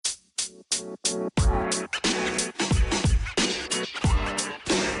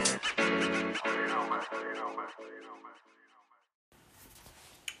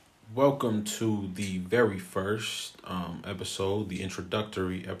Welcome to the very first episode, the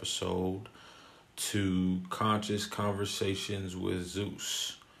introductory episode to Conscious Conversations with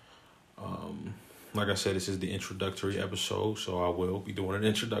Zeus. Like I said, this is the introductory episode, so I will be doing an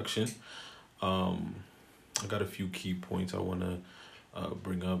introduction. I got a few key points I want to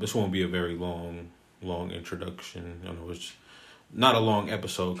bring up. This won't be a very long introduction. I know it's not a long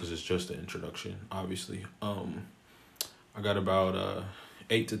episode because it's just an introduction, obviously. I got about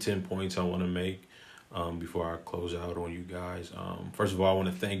 8 to 10 points I want to make before I close out on you guys. First of all, I want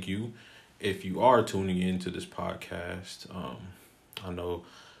to thank you if you are tuning into this podcast. I know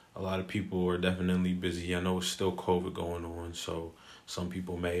a lot of people are definitely busy. I know it's still COVID going on, so some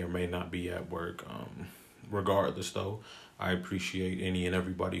people may or may not be at work. Regardless, though, I appreciate any and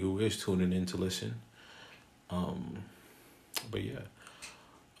everybody who is tuning in to listen. But yeah,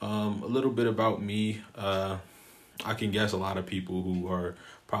 a little bit about me. I can guess a lot of people who are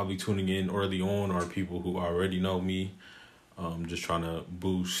probably tuning in early on are people who already know me. Just trying to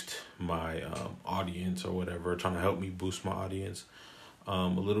boost my audience or whatever, trying to help me boost my audience. A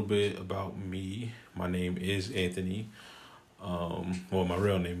little bit about me. My name is Anthony. Well, my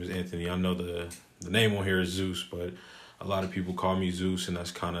real name is Anthony. I know the name on here is Zeus, but a lot of people call me Zeus, and that's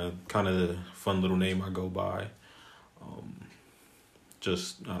kind of the fun little name I go by.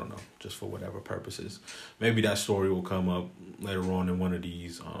 Just for whatever purposes. Maybe that story will come up later on in one of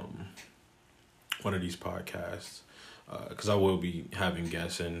these podcasts, because I will be having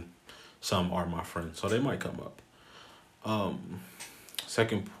guests, and some are my friends, so they might come up.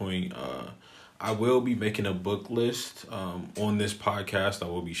 Second point, I will be making a book list on this podcast. I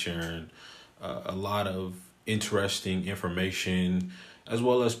will be sharing a lot of interesting information, as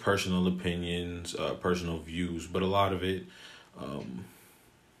well as personal opinions, personal views, but a lot of it.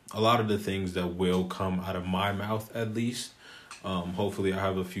 A lot of the things that will come out of my mouth, at least. Hopefully I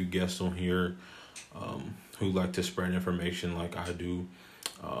have a few guests on here who like to spread information like I do.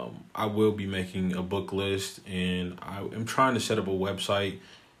 I will be making a book list, and I am trying to set up a website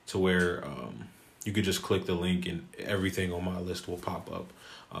to where you could just click the link and everything on my list will pop up.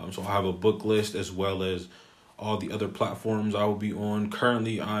 So I have a book list as well as all the other platforms I will be on.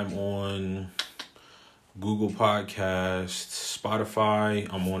 Currently, I'm on Google Podcasts,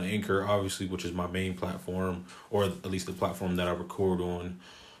 Spotify. I'm on Anchor, obviously, which is my main platform, or at least the platform that I record on.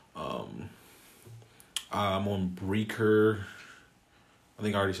 I'm on Breaker. I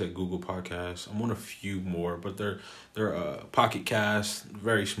think I already said Google Podcasts. I'm on a few more, but they're Pocket Cast,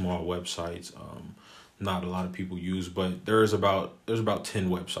 very small websites. Not a lot of people use, but there's about 10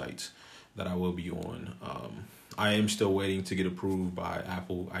 websites that I will be on. I am still waiting to get approved by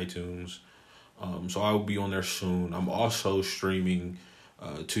Apple iTunes. So I will be on there soon. I'm also streaming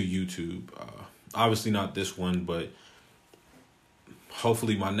to YouTube. Obviously not this one, but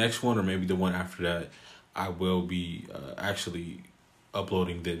hopefully my next one, or maybe the one after that, I will be actually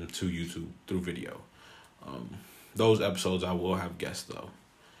uploading them to YouTube through video. Those episodes I will have guests though.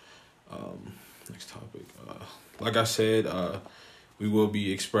 Next topic. Like I said, we will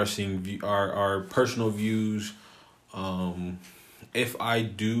be expressing our personal views. If I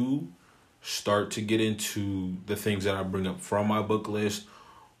do start to get into the things that I bring up from my book list,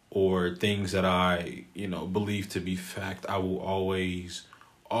 or things that I, believe to be fact, I will always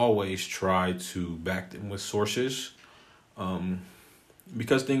try to back them with sources.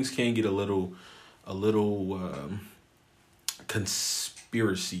 Because things can get a little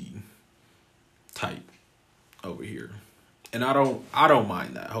conspiracy type over here. And I don't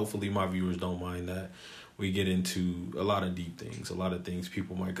mind that. Hopefully my viewers don't mind that. We get into a lot of deep things, a lot of things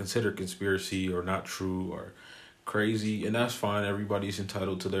people might consider conspiracy or not true or crazy, and that's fine. Everybody's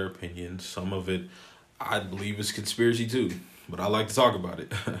entitled to their opinions. Some of it I believe is conspiracy too, but I like to talk about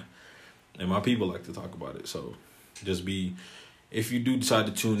it. And my people like to talk about it. So if you do decide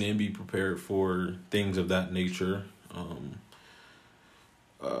to tune in, be prepared for things of that nature.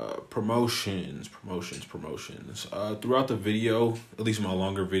 Promotions. Throughout the video, at least my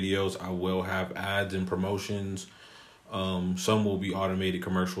longer videos, I will have ads and promotions. Some will be automated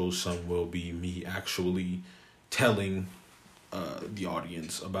commercials. Some will be me actually telling the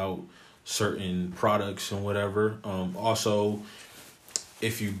audience about certain products and whatever. Also,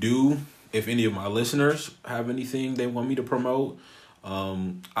 if any of my listeners have anything they want me to promote,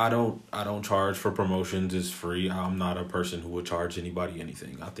 I don't charge for promotions. It's free. I'm not a person who would charge anybody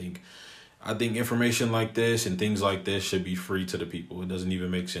anything. I think information like this and things like this should be free to the people. It doesn't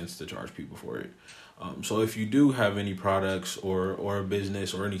even make sense to charge people for it. So if you do have any products or a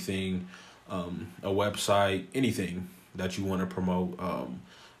business or anything a website, anything that you want to promote.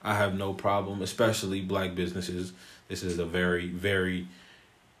 I have no problem, especially black businesses. This is a very, very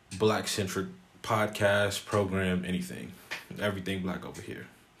black centric podcast, program, anything. Everything black over here.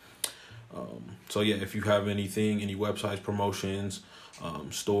 So yeah, if you have anything, any websites, promotions,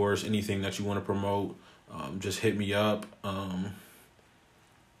 stores, anything that you want to promote, just hit me up.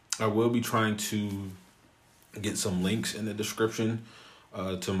 I will be trying to get some links in the description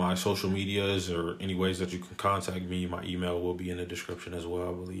to my social medias or any ways that you can contact me. My email will be in the description as well,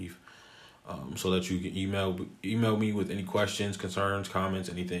 I believe. So that you can email me with any questions, concerns, comments,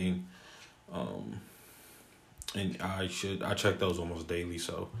 anything. And I check those almost daily.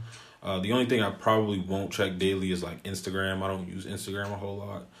 So the only thing I probably won't check daily is like Instagram. I don't use Instagram a whole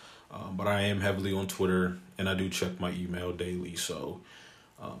lot, but I am heavily on Twitter, and I do check my email daily. So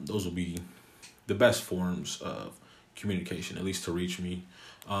those will be the best forms of communication, at least to reach me.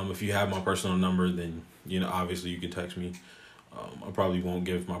 If you have my personal number, then obviously you can text me. I probably won't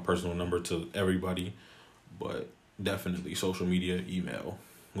give my personal number to everybody, but definitely social media, email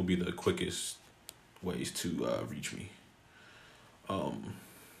will be the quickest ways to reach me.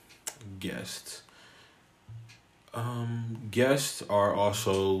 Guests. Guests are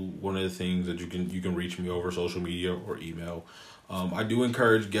also one of the things that you can reach me over social media or email. I do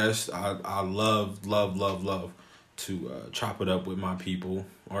encourage guests. I love to chop it up with my people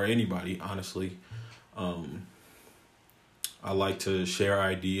or anybody, honestly. I like to share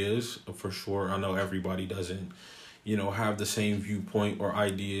ideas for sure. I know everybody doesn't, have the same viewpoint or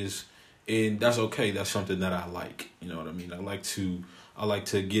ideas, and that's okay. That's something that I like. You know what I mean? I like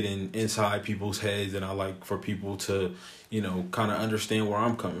to get inside people's heads, and I like for people to, kind of understand where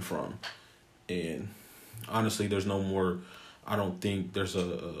I'm coming from. And honestly, there's no more. I don't think there's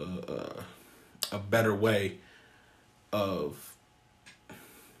a better way of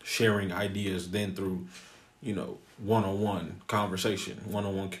sharing ideas than through, one-on-one conversation,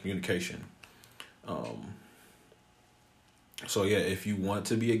 one-on-one communication. So yeah, if you want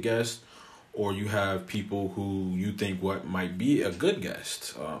to be a guest, or you have people who you think what might be a good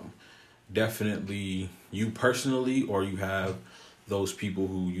guest, definitely you personally, or you have those people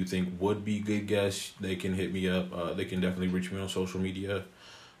who you think would be good guests, they can hit me up. They can definitely reach me on social media,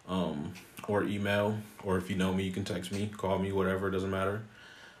 or email, or if you know me, you can text me, call me, whatever, it doesn't matter.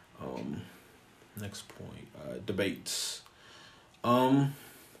 Next point, debates.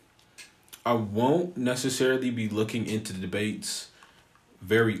 I won't necessarily be looking into debates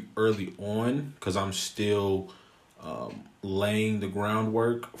very early on because I'm still laying the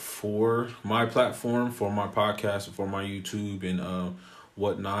groundwork for my platform, for my podcast, for my YouTube and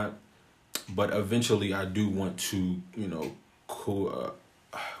whatnot. But eventually I do want to,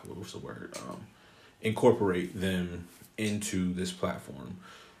 incorporate them into this platform.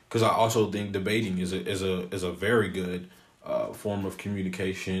 Because I also think debating is a very good form of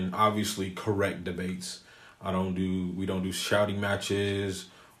communication. Obviously, correct debates. We don't do shouting matches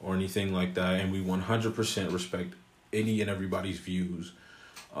or anything like that, and we 100% respect any and everybody's views.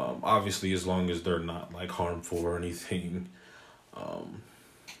 Obviously, as long as they're not like harmful or anything.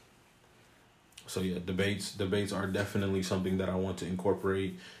 So yeah, debates are definitely something that I want to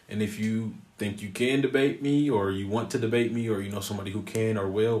incorporate. And if you think you can debate me, or you want to debate me, or you know somebody who can or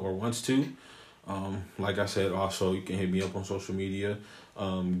will or wants to, like I said, also you can hit me up on social media.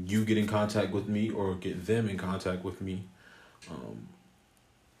 You get in contact with me or get them in contact with me.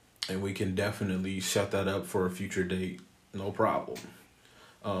 And we can definitely set that up for a future date. No problem.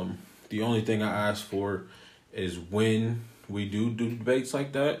 The only thing I ask for is when we do debates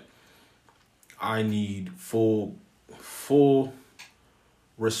like that, I need full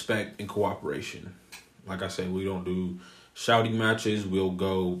respect and cooperation. Like I said, we don't do shouting matches. We'll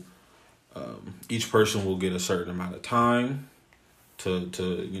go, each person will get a certain amount of time to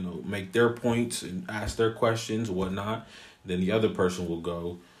make their points and ask their questions, whatnot. Then the other person will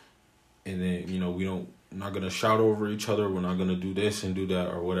go, and then, we're not going to shout over each other. We're not going to do this and do that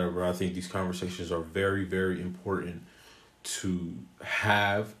or whatever. I think these conversations are very, very important to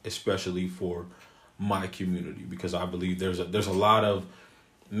have, especially for my community, because I believe there's a lot of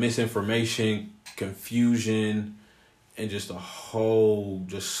misinformation, confusion, and just a whole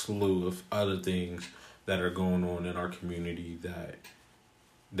slew of other things that are going on in our community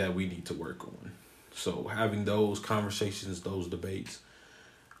that we need to work on. So having those conversations, those debates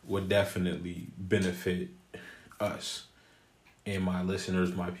would definitely benefit us and my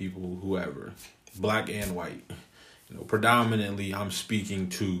listeners, my people, whoever, black and white. Predominantly I'm speaking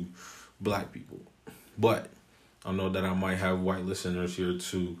to black people, but I know that I might have white listeners here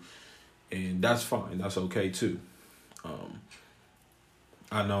too, and that's fine. That's okay too.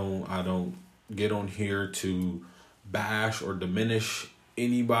 I know I don't get on here to bash or diminish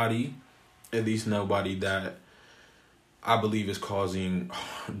anybody, at least nobody that I believe is causing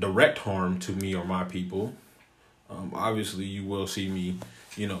direct harm to me or my people. Obviously, you will see me,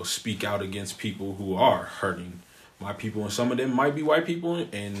 speak out against people who are hurting my people, and some of them might be white people,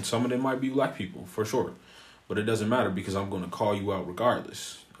 and some of them might be black people, for sure. But it doesn't matter because I'm going to call you out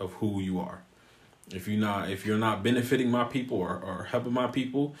regardless of who you are. If you're not benefiting my people or helping my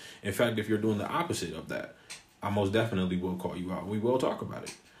people, in fact, if you're doing the opposite of that, I most definitely will call you out. We will talk about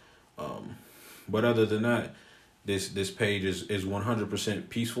it. But other than that, this page is 100%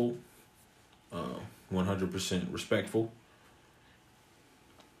 peaceful, 100% respectful,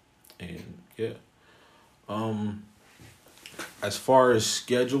 and yeah. As far as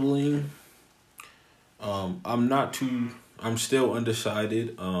scheduling, I'm still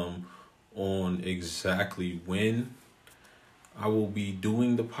undecided on exactly when I will be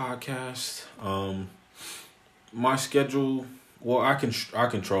doing the podcast. My schedule, well, I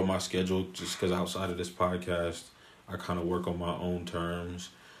control my schedule just because outside of this podcast, I kind of work on my own terms,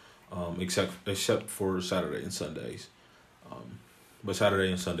 except for Saturday and Sundays. But Saturday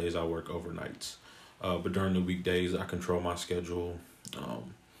and Sundays I work overnights. But during the weekdays I control my schedule.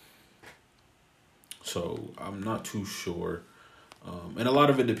 So I'm not too sure. And a lot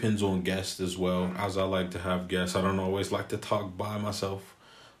of it depends on guests as well, as I like to have guests. I don't always like to talk by myself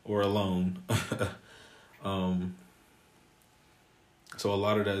or alone. So a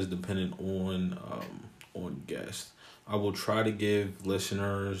lot of that is dependent on guests. I will try to give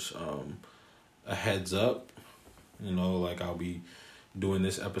listeners a heads up. Like I'll be doing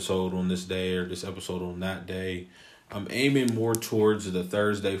this episode on this day or this episode on that day. I'm aiming more towards the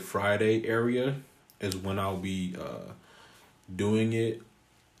Thursday, Friday area is when I'll be doing it.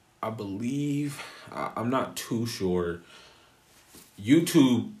 I believe, I'm not too sure.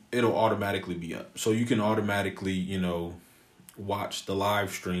 YouTube, it'll automatically be up. So you can automatically, watch the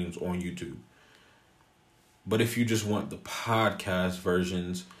live streams on YouTube. But if you just want the podcast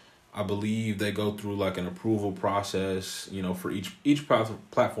versions, I believe they go through like an approval process, for each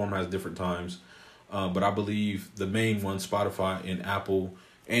platform has different times. But I believe the main one, Spotify and Apple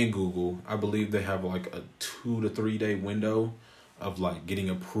and Google, I believe they have like a 2 to 3 day window of like getting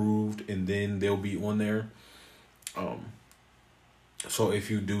approved, and then they'll be on there. So if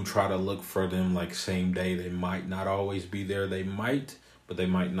you do try to look for them like same day, they might not always be there. They might, but they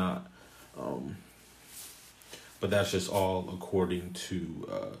might not. But that's just all according to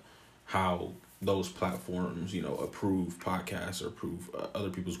how those platforms, approve podcasts or approve other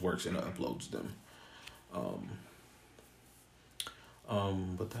people's works and uploads them.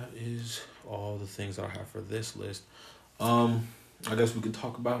 But that is all the things that I have for this list. I guess we could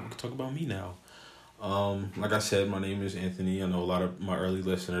talk about me now. Like I said, my name is Anthony. I know a lot of my early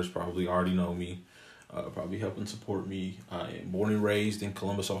listeners probably already know me, probably help and support me. I am born and raised in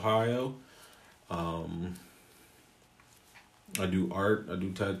Columbus, Ohio. I do art, I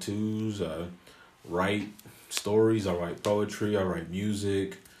do tattoos, I write stories, I write poetry, I write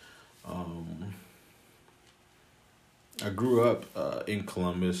music. I grew up in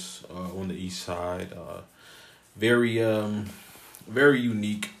Columbus on the east side. Very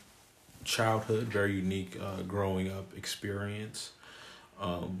unique childhood, very unique growing up experience.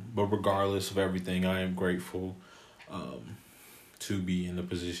 But regardless of everything, I am grateful to be in the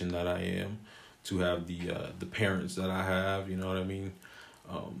position that I am, to have the parents that I have. You know what I mean?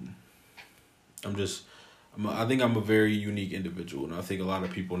 I think I'm a very unique individual, and I think a lot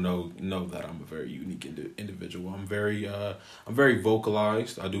of people know that I'm a very unique individual. I'm very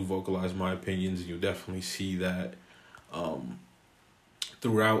vocalized. I do vocalize my opinions, and you'll definitely see that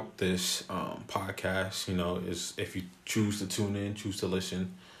throughout this podcast. Is if you choose to tune in, choose to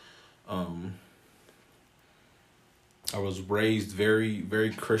listen. I was raised very, very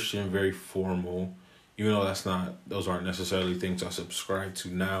Christian, very formal. Even though those aren't necessarily things I subscribe to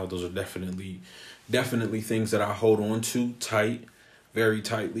now. Those are definitely things that I hold on to tight, very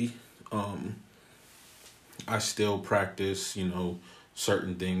tightly. I still practice,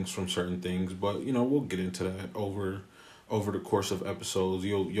 certain things from certain things, but we'll get into that over the course of episodes.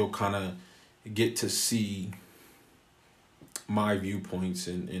 You'll kind of get to see my viewpoints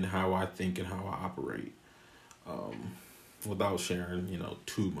and how I think and how I operate. Without sharing,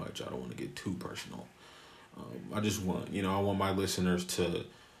 too much. I don't want to get too personal. I just want, I want my listeners to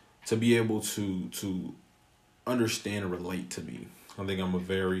be able to understand and relate to me. I think I'm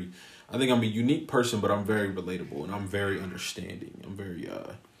a unique person, but I'm very relatable and I'm very understanding. I'm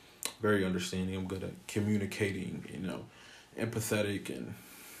very understanding. I'm good at communicating, empathetic and,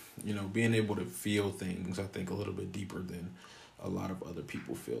 being able to feel things, I think, a little bit deeper than a lot of other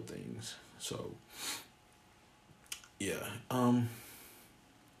people feel things. So yeah.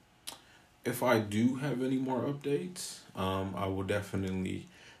 If I do have any more updates, I will definitely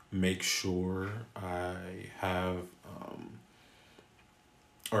make sure I have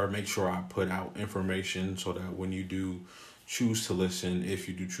or make sure I put out information so that when you do choose to listen, if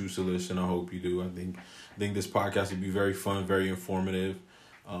you do choose to listen, I hope you do. I think this podcast will be very fun, very informative,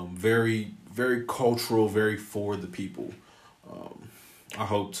 very very cultural, very for the people. I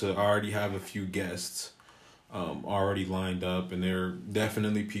already have a few guests already lined up, and they're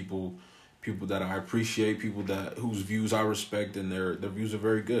definitely people that I appreciate, people that whose views I respect, and their views are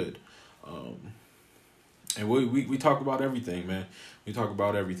very good. And we talk about everything, man. We talk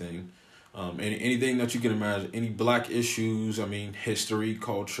about everything. Anything that you can imagine, any black issues, history,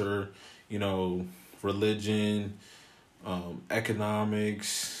 culture, religion,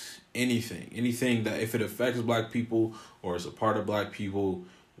 economics, anything that if it affects black people or is a part of black people,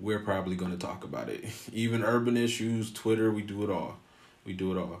 we're probably going to talk about it. Even urban issues, Twitter, we do it all.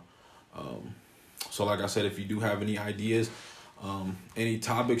 So like I said, if you do have any ideas, any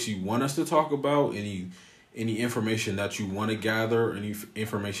topics you want us to talk about, any information that you want to gather, any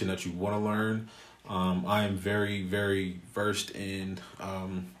information that you want to learn, I am very, very versed in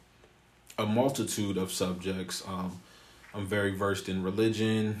a multitude of subjects. I'm very versed in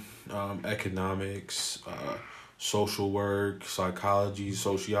religion, economics, social work, psychology,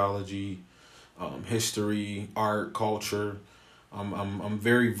 sociology, history, art, culture. I'm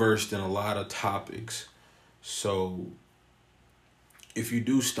very versed in a lot of topics. So if you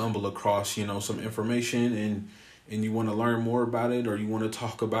do stumble across, some information and you want to learn more about it or you want to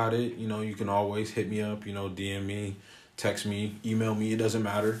talk about it, you can always hit me up, DM me, text me, email me, it doesn't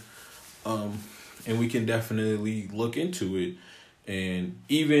matter. And we can definitely look into it. And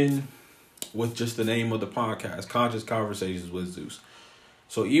even with just the name of the podcast, Conscious Conversations with Zeus.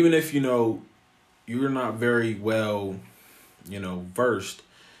 So even if, you're not very well, versed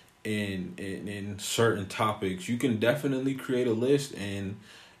in certain topics, you can definitely create a list and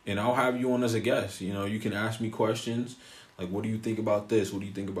I'll have you on as a guest. You can ask me questions like, what do you think about this? What do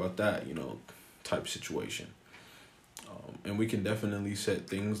you think about that? Type situation. And we can definitely set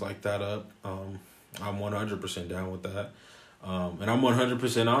things like that up. I'm 100% down with that. And I'm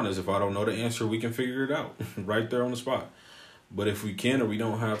 100% honest. If I don't know the answer, we can figure it out right there on the spot. But if we can or we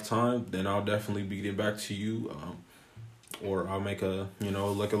don't have time, then I'll definitely be getting back to you. Or I'll make a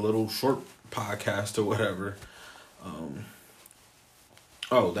little short podcast or whatever.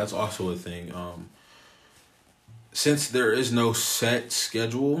 That's also a thing. Since there is no set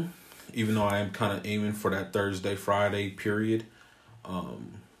schedule, even though I am kind of aiming for that Thursday, Friday period,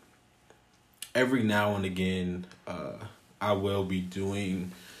 every now and again, I will be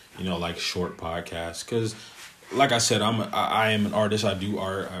doing, like short podcasts. Because, like I said, I am an artist. I do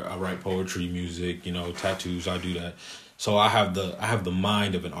art. I write poetry, music, tattoos. I do that. So I have the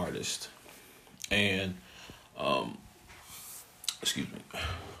mind of an artist, and I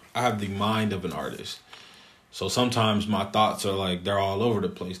have the mind of an artist. So sometimes my thoughts are like, they're all over the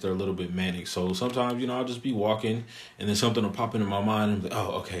place. They're a little bit manic. So sometimes, I'll just be walking and then something will pop into my mind and I'm like,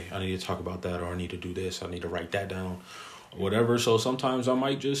 oh, okay, I need to talk about that, or I need to do this. I need to write that down or whatever. So sometimes I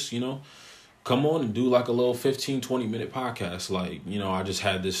might just, come on and do like a little 15, 20-minute podcast. Like, I just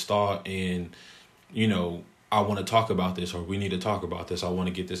had this thought and, I want to talk about this, or we need to talk about this. I want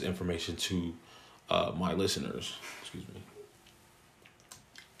to get this information to my listeners. Excuse me.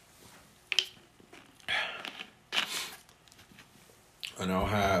 And I'll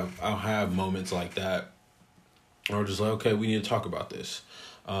have moments like that, or just like, okay, we need to talk about this.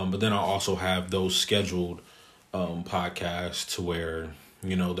 But then I'll also have those scheduled podcasts to where,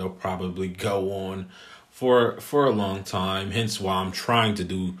 they'll probably go on for a long time. Hence why I'm trying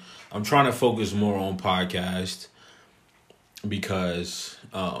to focus more on podcast, because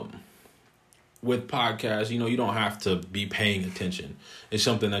with podcasts, you don't have to be paying attention. It's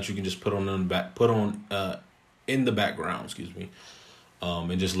something that you can just put on in the background, excuse me.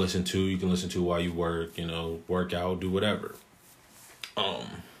 And just listen to. You can listen to while you work, work out, do whatever.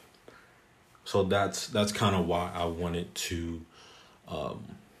 So that's kind of why I wanted to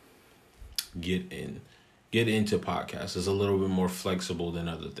get into podcasts. It's a little bit more flexible than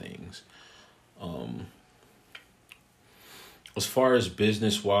other things. As far as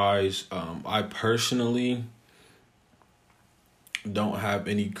business wise, I personally don't have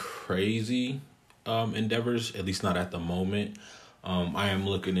any crazy endeavors, at least not at the moment. I am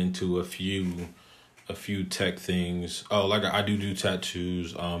looking into a few tech things. Oh, like I do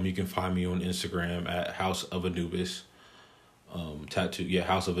tattoos. You can find me on Instagram at House of Anubis. Tattoo. Yeah,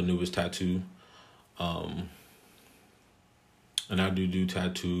 House of Anubis Tattoo. And I do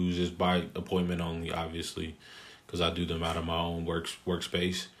tattoos. It's by appointment only, obviously, because I do them out of my own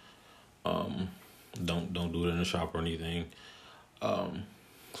workspace. Don't do it in a shop or anything.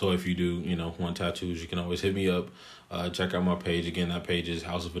 So if you do, want tattoos, you can always hit me up. Check out my page. Again, that page is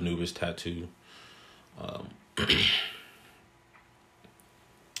House of Anubis Tattoo.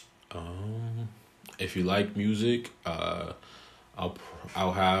 If you like music, I'll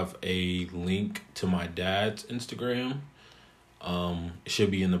have a link to my dad's Instagram. It should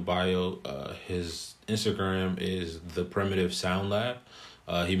be in the bio. His Instagram is The Primitive Sound Lab.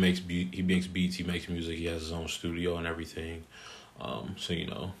 He makes beats, he makes music, he has his own studio and everything. So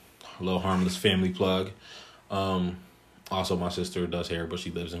a little harmless family plug. Also, my sister does hair, but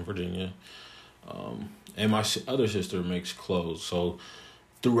she lives in Virginia. And my other sister makes clothes. So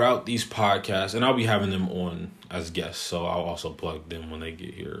throughout these podcasts, and I'll be having them on as guests, so I'll also plug them when they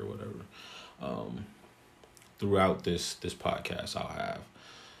get here or whatever. Throughout this podcast, I'll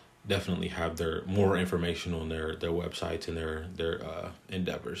definitely have their more information on their websites and their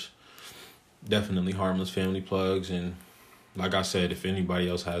endeavors. Definitely harmless family plugs. And like I said, if anybody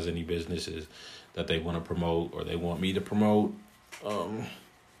else has any businesses that they want to promote or they want me to promote,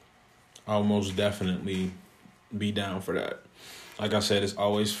 I'll most definitely be down for that. Like I said, it's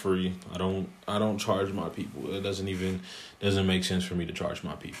always free. I don't charge my people. It doesn't make sense for me to charge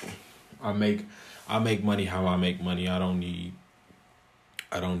my people. I make money how I make money. I don't need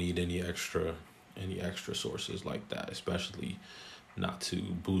any extra sources like that, especially not to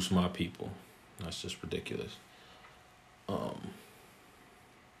boost my people. That's just ridiculous.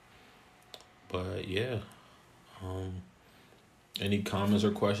 But yeah. Any comments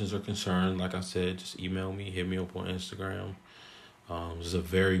or questions or concerns, like I said, just email me, hit me up on Instagram. This is a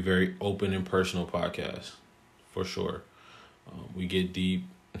very, very open and personal podcast, for sure. We get deep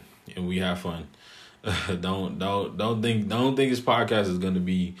and we have fun. Don't think this podcast is going to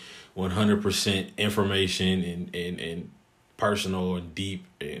be 100% information and personal and deep,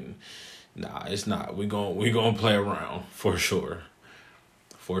 and nah, it's not. We're going to play around for sure.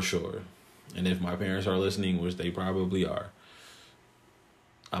 And if my parents are listening, which they probably are,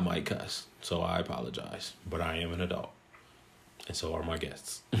 I might cuss. So I apologize, but I am an adult. And so are my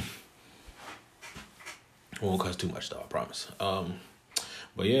guests. I won't cuss too much though, I promise.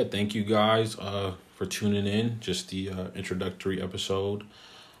 But yeah, thank you guys for tuning in. Just the introductory episode.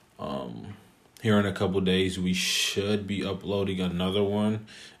 Here in a couple days, we should be uploading another one,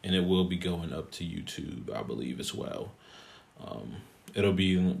 and it will be going up to YouTube, I believe, as well. It'll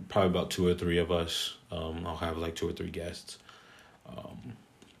be probably about 2 or 3 of us. I'll have like 2 or 3 guests.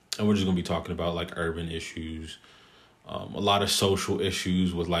 And we're just going to be talking about like urban issues, a lot of social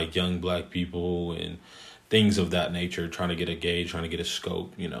issues with like young Black people and things of that nature, trying to get a gauge, trying to get a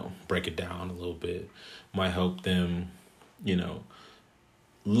scope, break it down a little bit. Might help them,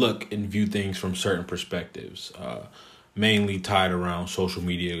 look and view things from certain perspectives, mainly tied around social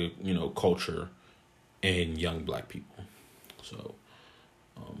media, culture and young Black people. So,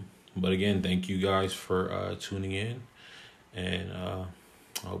 but again, thank you guys for tuning in, and I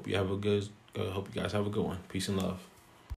hope you guys have a good one. Peace and love.